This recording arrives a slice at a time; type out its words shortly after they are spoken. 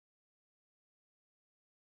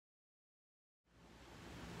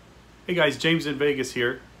Hey guys, James in Vegas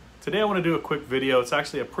here. Today I want to do a quick video. It's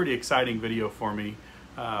actually a pretty exciting video for me.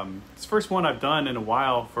 It's the first one I've done in a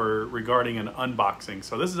while regarding an unboxing.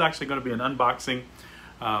 So this is actually going to be an unboxing.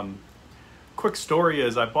 Quick story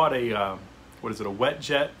is I bought a, a wet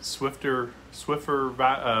jet Swiffer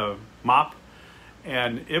mop,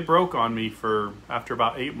 and it broke on me after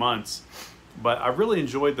about 8 months. But I really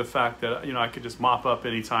enjoyed the fact that I could just mop up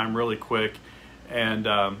anytime really quick. And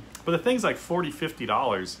but the thing's like $40,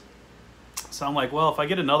 $50. So I'm like, well, if I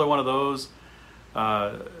get another one of those,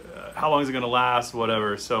 how long is it going to last?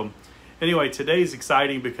 Whatever. So anyway, today's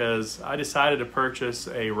exciting because I decided to purchase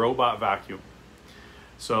a robot vacuum.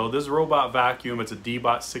 So this robot vacuum, it's a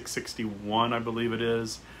Deebot 661, I believe it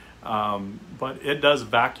is. But it does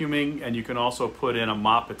vacuuming, and you can also put in a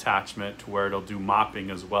mop attachment to where it'll do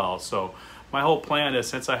mopping as well. So my whole plan is,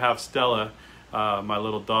 since I have Stella, my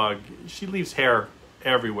little dog, she leaves hair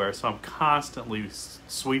everywhere, so I'm constantly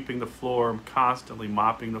sweeping the floor, I'm constantly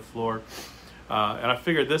mopping the floor, and I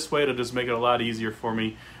figured this way to just make it a lot easier for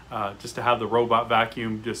me, just to have the robot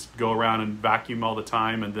vacuum just go around and vacuum all the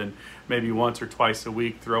time, and then maybe once or twice a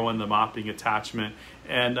week throw in the mopping attachment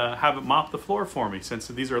and have it mop the floor for me, since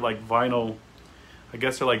these are like vinyl, I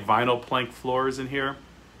guess they're like vinyl plank floors in here.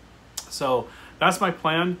 So that's my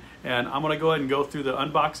plan, and I'm going to go ahead and go through the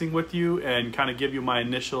unboxing with you and kind of give you my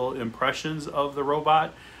initial impressions of the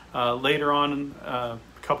robot. Later on, a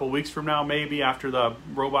couple weeks from now, maybe after the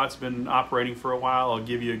robot's been operating for a while, I'll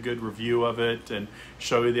give you a good review of it and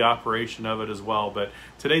show you the operation of it as well. But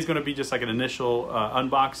today's going to be just like an initial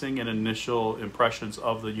unboxing and initial impressions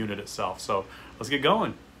of the unit itself. So let's get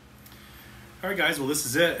going. All right, guys, well, this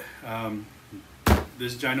is it.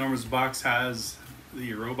 This ginormous box has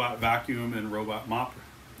the robot vacuum and robot mop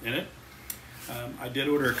in it. I did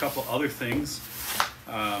order a couple other things,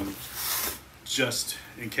 just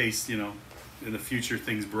in case, in the future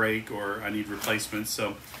things break or I need replacements.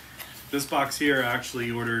 So this box here, I actually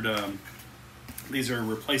ordered, these are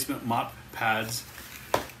replacement mop pads.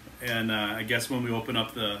 And I guess when we open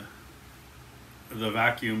up the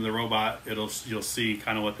vacuum, the robot, you'll see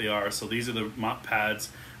kind of what they are. So these are the mop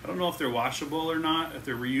pads. I don't know if they're washable or not, if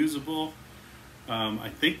they're reusable. I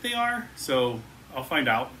think they are, so I'll find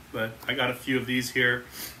out, but I got a few of these here.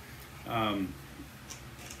 I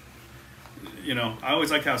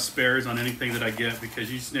always like to have spares on anything that I get,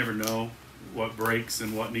 because you just never know what breaks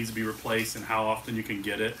and what needs to be replaced and how often you can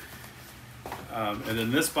get it. And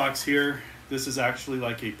then this box here, this is actually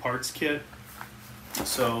like a parts kit.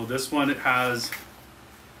 So this one, it has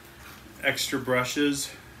extra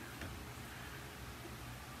brushes.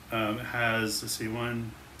 It has, let's see,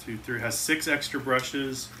 1, 2, 3, it has 6 extra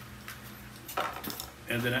brushes,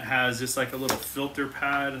 and then it has just like a little filter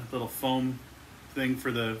pad, a little foam thing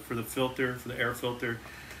for the filter, for the air filter.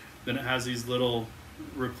 Then it has these little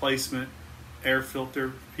replacement air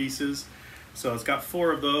filter pieces. So it's got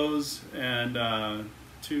 4 of those, and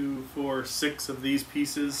 2, 4, 6 of these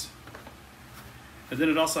pieces. And then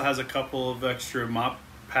it also has a couple of extra mop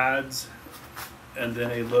pads, and then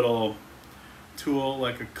a little tool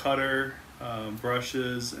like a cutter,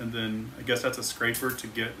 brushes, and then I guess that's a scraper to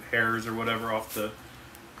get hairs or whatever off the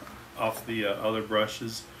other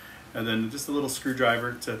brushes, and then just a little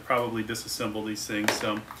screwdriver to probably disassemble these things.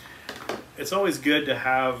 So it's always good to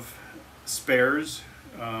have spares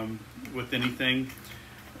with anything.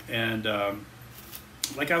 And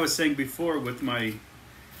like I was saying before, with my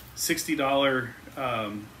 $60, I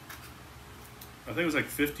think it was like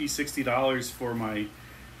 $50, $60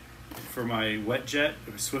 for my wet jet,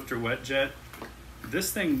 it was Swiffer wet jet. This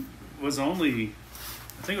thing was only,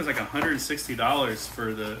 I think it was like $160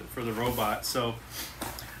 for the robot. So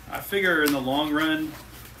I figure in the long run,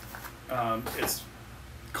 it's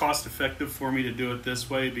cost effective for me to do it this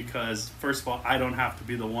way, because first of all, I don't have to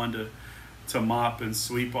be the one to mop and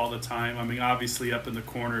sweep all the time. I mean, obviously up in the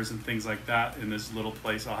corners and things like that in this little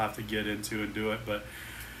place, I'll have to get into and do it. But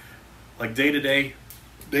like day-to-day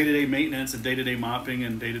maintenance and day-to-day mopping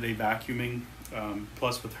and day-to-day vacuuming,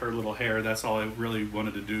 plus with her little hair, that's all I really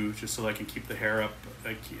wanted to do, just so I can keep the hair up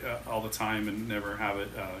all the time and never have it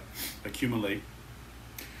accumulate.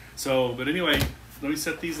 So, but anyway, let me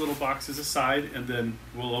set these little boxes aside, and then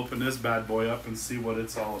we'll open this bad boy up and see what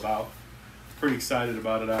it's all about. Pretty excited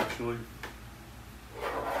about it, actually.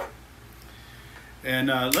 And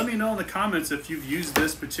let me know in the comments if you've used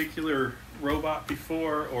this particular robot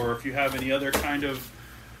before, or if you have any other kind of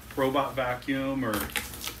robot vacuum, or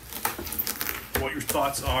what your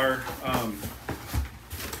thoughts are,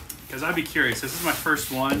 because I'd be curious. This is my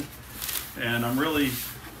first one, and I'm really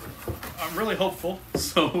hopeful,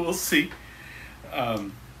 so we'll see.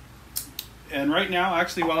 And right now,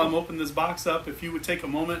 actually, while I'm opening this box up, if you would take a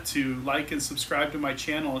moment to like and subscribe to my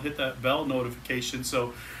channel and hit that bell notification.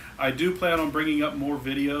 So I do plan on bringing up more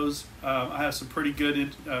videos. I have some pretty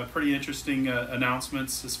good, pretty interesting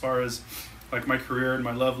announcements as far as like my career and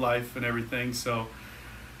my love life and everything. So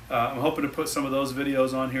I'm hoping to put some of those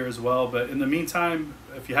videos on here as well. But in the meantime,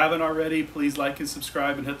 if you haven't already, please like and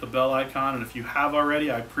subscribe and hit the bell icon. And if you have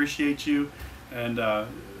already, I appreciate you. And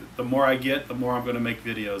the more I get, the more I'm going to make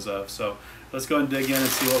videos of. So let's go and dig in and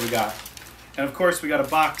see what we got. And of course, we got a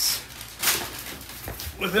box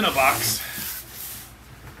within a box.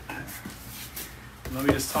 Let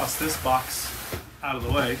me just toss this box out of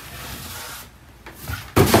the way.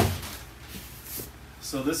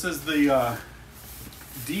 So this is the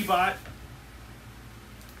Deebot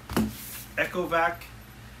EchoVac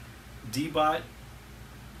Deebot.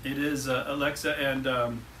 It is Alexa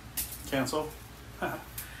and cancel.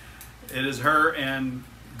 It is her and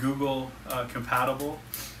Google compatible.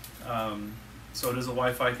 So it is a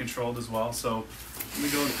Wi-Fi controlled as well. So let me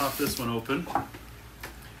go and pop this one open.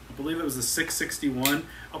 I believe it was a 661.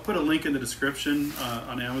 I'll put a link in the description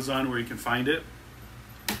on Amazon where you can find it.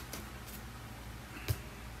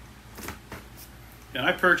 And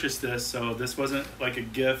I purchased this, so this wasn't like a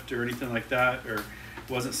gift or anything like that, or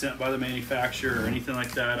wasn't sent by the manufacturer or anything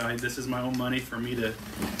like that. This is my own money for me to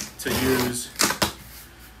use.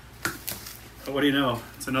 But what do you know?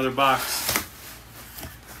 It's another box.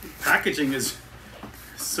 Packaging is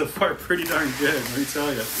so far pretty darn good, let me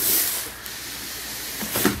tell you.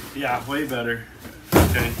 Yeah, way better.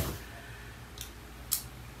 Okay.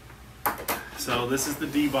 So this is the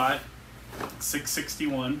Deebot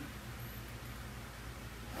 661.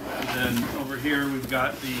 And then over here we've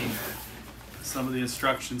got some of the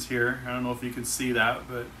instructions here. I don't know if you can see that,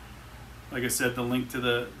 but like I said, the link to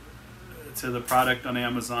the product on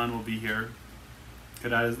Amazon will be here.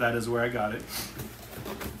 That is where I got it.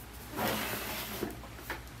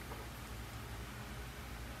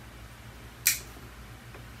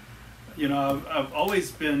 You know, I've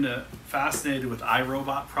always been fascinated with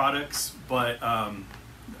iRobot products, but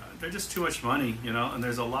they're just too much money, you know, and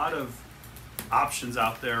there's a lot of options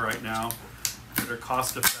out there right now that are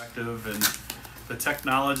cost effective, and the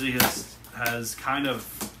technology has kind of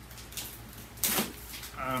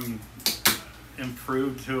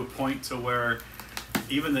improved to a point to where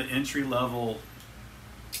even the entry-level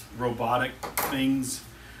robotic things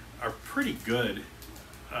are pretty good.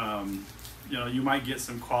 You know, you might get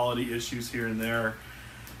some quality issues here and there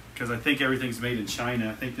because I think everything's made in China.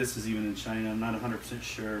 I think this is even in China. I'm not 100%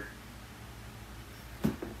 sure.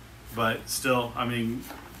 But still, I mean,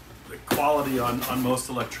 the quality on most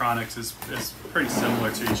electronics is pretty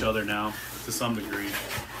similar to each other now to some degree.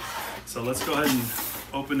 So let's go ahead and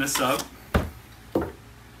open this up.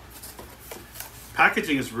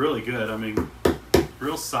 Packaging is really good. I mean,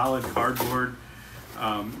 real solid cardboard.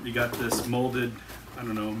 You got this molded, I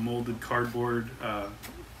don't know, molded cardboard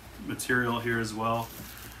material here as well.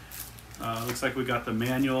 Looks like we got the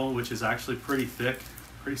manual, which is actually pretty thick.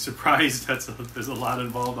 Pretty surprised there's a lot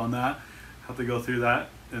involved on that. Have to go through that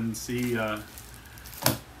and see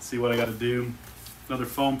what I got to do. Another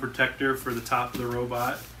foam protector for the top of the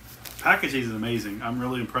robot. Packaging is amazing. I'm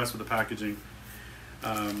really impressed with the packaging.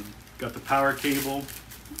 Got the power cable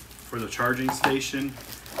for the charging station.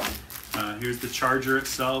 Here's the charger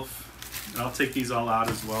itself. And I'll take these all out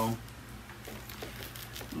as well.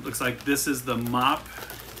 It looks like this is the mop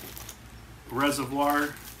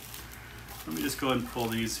reservoir. Let me just go ahead and pull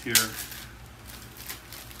these here.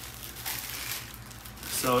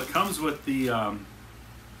 So it comes with the a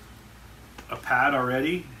pad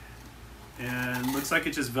already, and looks like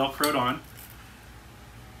it just Velcroed on.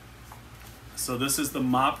 So this is the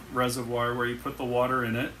mop reservoir where you put the water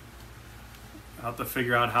in it. I'll have to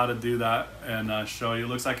figure out how to do that and show you. It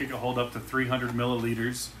looks like it can hold up to 300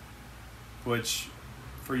 milliliters, which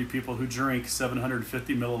for you people who drink,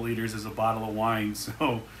 750 milliliters is a bottle of wine.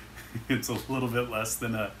 So it's a little bit less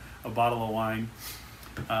than a bottle of wine.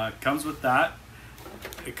 Comes with that.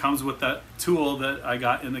 It comes with that tool that I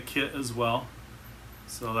got in the kit as well.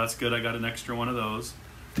 So that's good. I got an extra one of those.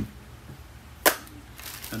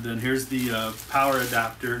 And then here's the power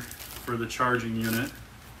adapter for the charging unit.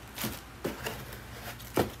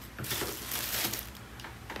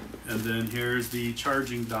 And then here's the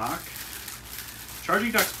charging dock.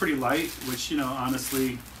 Charging dock's pretty light, which, you know,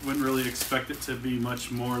 honestly, wouldn't really expect it to be much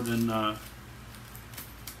more than,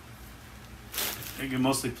 again,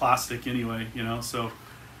 mostly plastic anyway, you know, so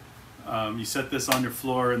you set this on your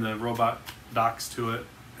floor and the robot docks to it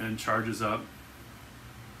and charges up.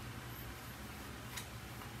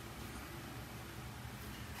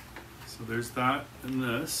 So there's that and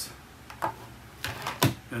this.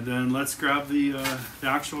 And then let's grab the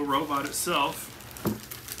actual robot itself.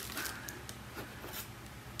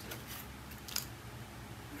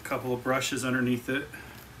 A couple of brushes underneath it.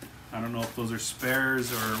 I don't know if those are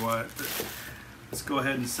spares or what, but let's go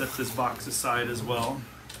ahead and set this box aside as well.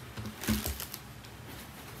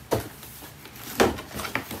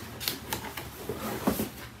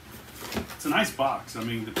 It's a nice box. I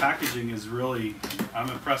mean, the packaging is really, I'm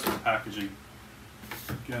impressed with the packaging.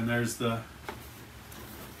 Again, there's the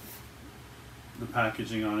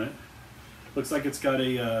packaging on it. Looks like it's got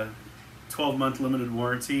a 12-month limited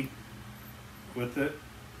warranty with it.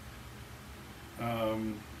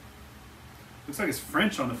 Looks like it's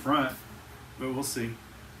French on the front, but we'll see. It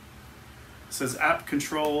says app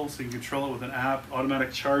control, so you can control it with an app,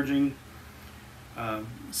 automatic charging,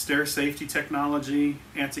 stair safety technology,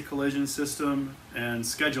 anti-collision system, and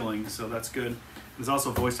scheduling, so that's good. It's also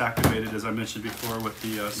voice activated, as I mentioned before, with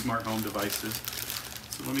the smart home devices.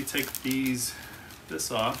 So let me take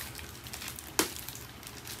this off.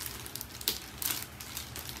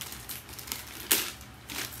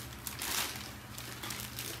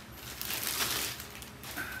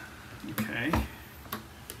 Okay.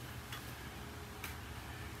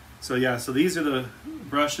 So yeah, so these are the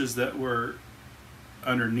brushes that were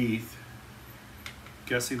underneath.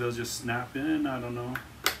 Guessing those just snap in, I don't know.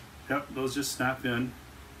 Yep, those just snap in.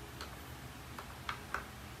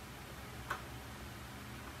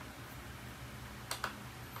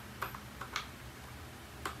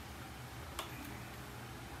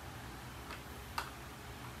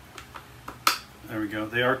 There we go,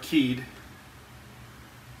 they are keyed.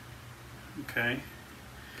 Okay.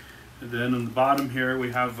 And then on the bottom here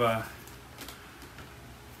we have a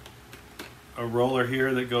roller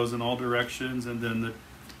here that goes in all directions, and then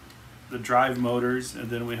the drive motors, and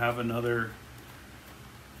then we have another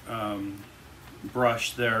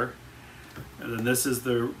brush there. And then this is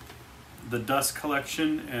the dust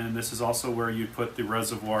collection, and this is also where you put the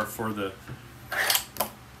reservoir for the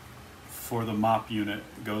mop unit.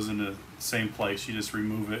 It goes in the same place. You just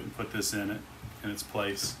remove it and put this in its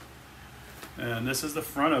place. And this is the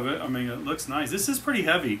front of it. I mean, it looks nice. This is pretty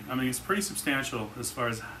heavy. I mean, it's pretty substantial as far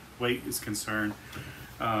as weight is concerned.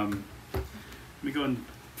 Let me go and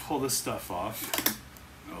pull this stuff off.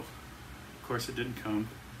 Oh, of course it didn't come.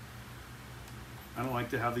 I don't like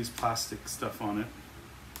to have these plastic stuff on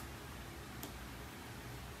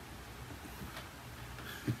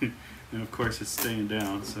it. And of course it's staying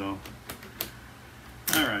down, so.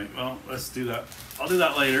 All right, well, let's do that. I'll do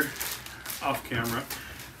that later, off camera.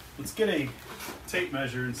 Let's get a tape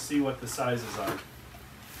measure and see what the sizes are.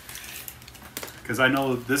 Because I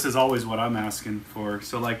know this is always what I'm asking for.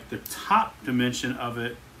 So like the top dimension of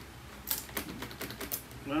it,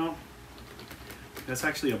 well, that's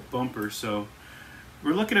actually a bumper. So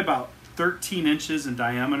we're looking at about 13 inches in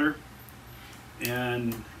diameter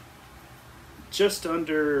and just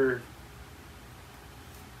under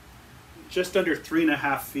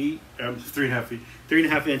 3.5 feet,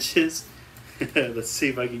 3.5 inches. Let's see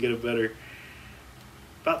if I can get it better.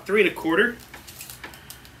 About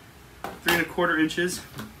 3.25 inches.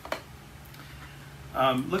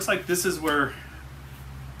 Looks like this is where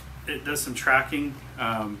it does some tracking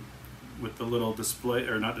with the little display,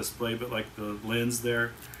 or not display, but like the lens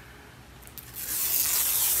there.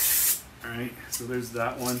 All right, so there's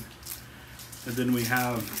that one. And then we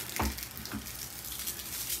have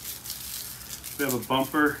a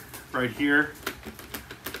bumper right here.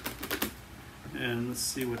 And let's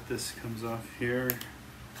see what this comes off here.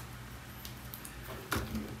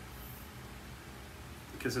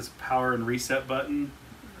 Because it's a power and reset button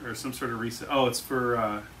or some sort of reset. Oh, it's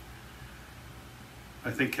for I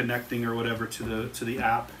think connecting or whatever to the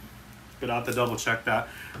app. But I'll have to double check that.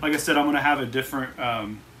 Like I said, I'm gonna have a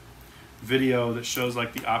different video that shows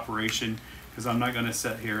like the operation, because I'm not gonna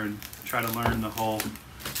sit here and try to learn the whole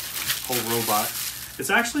robot. It's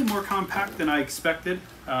actually more compact than I expected,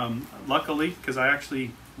 luckily, because I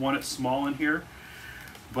actually want it small in here.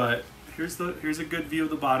 But here's a good view of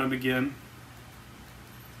the bottom again,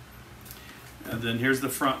 and then here's the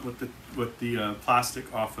front with the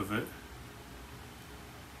plastic off of it,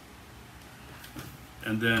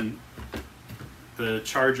 and then the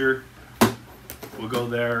charger will go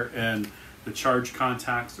there, and the charge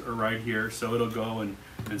contacts are right here, so it'll go and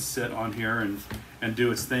sit on here and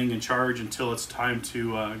do its thing and charge until it's time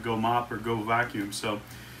to go mop or go vacuum. So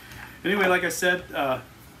anyway, like I said,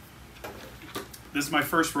 this is my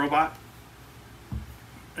first robot,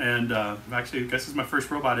 and actually I guess this is my first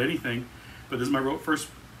robot anything, but this is my first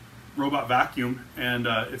robot vacuum. And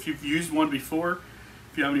if you've used one before,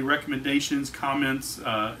 if you have any recommendations, comments,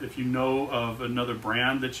 if you know of another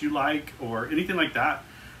brand that you like or anything like that,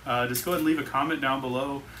 just go ahead and leave a comment down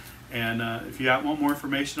below. And if you want more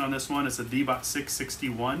information on this one, it's a Deebot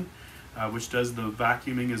 661, which does the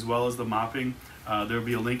vacuuming as well as the mopping. There will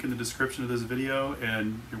be a link in the description of this video,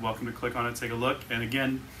 and you're welcome to click on it, take a look. And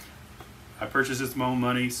again, I purchased this with my own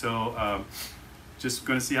money, so just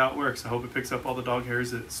going to see how it works. I hope it picks up all the dog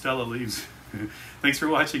hairs that Stella leaves. Thanks for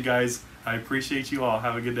watching, guys. I appreciate you all.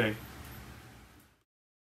 Have a good day.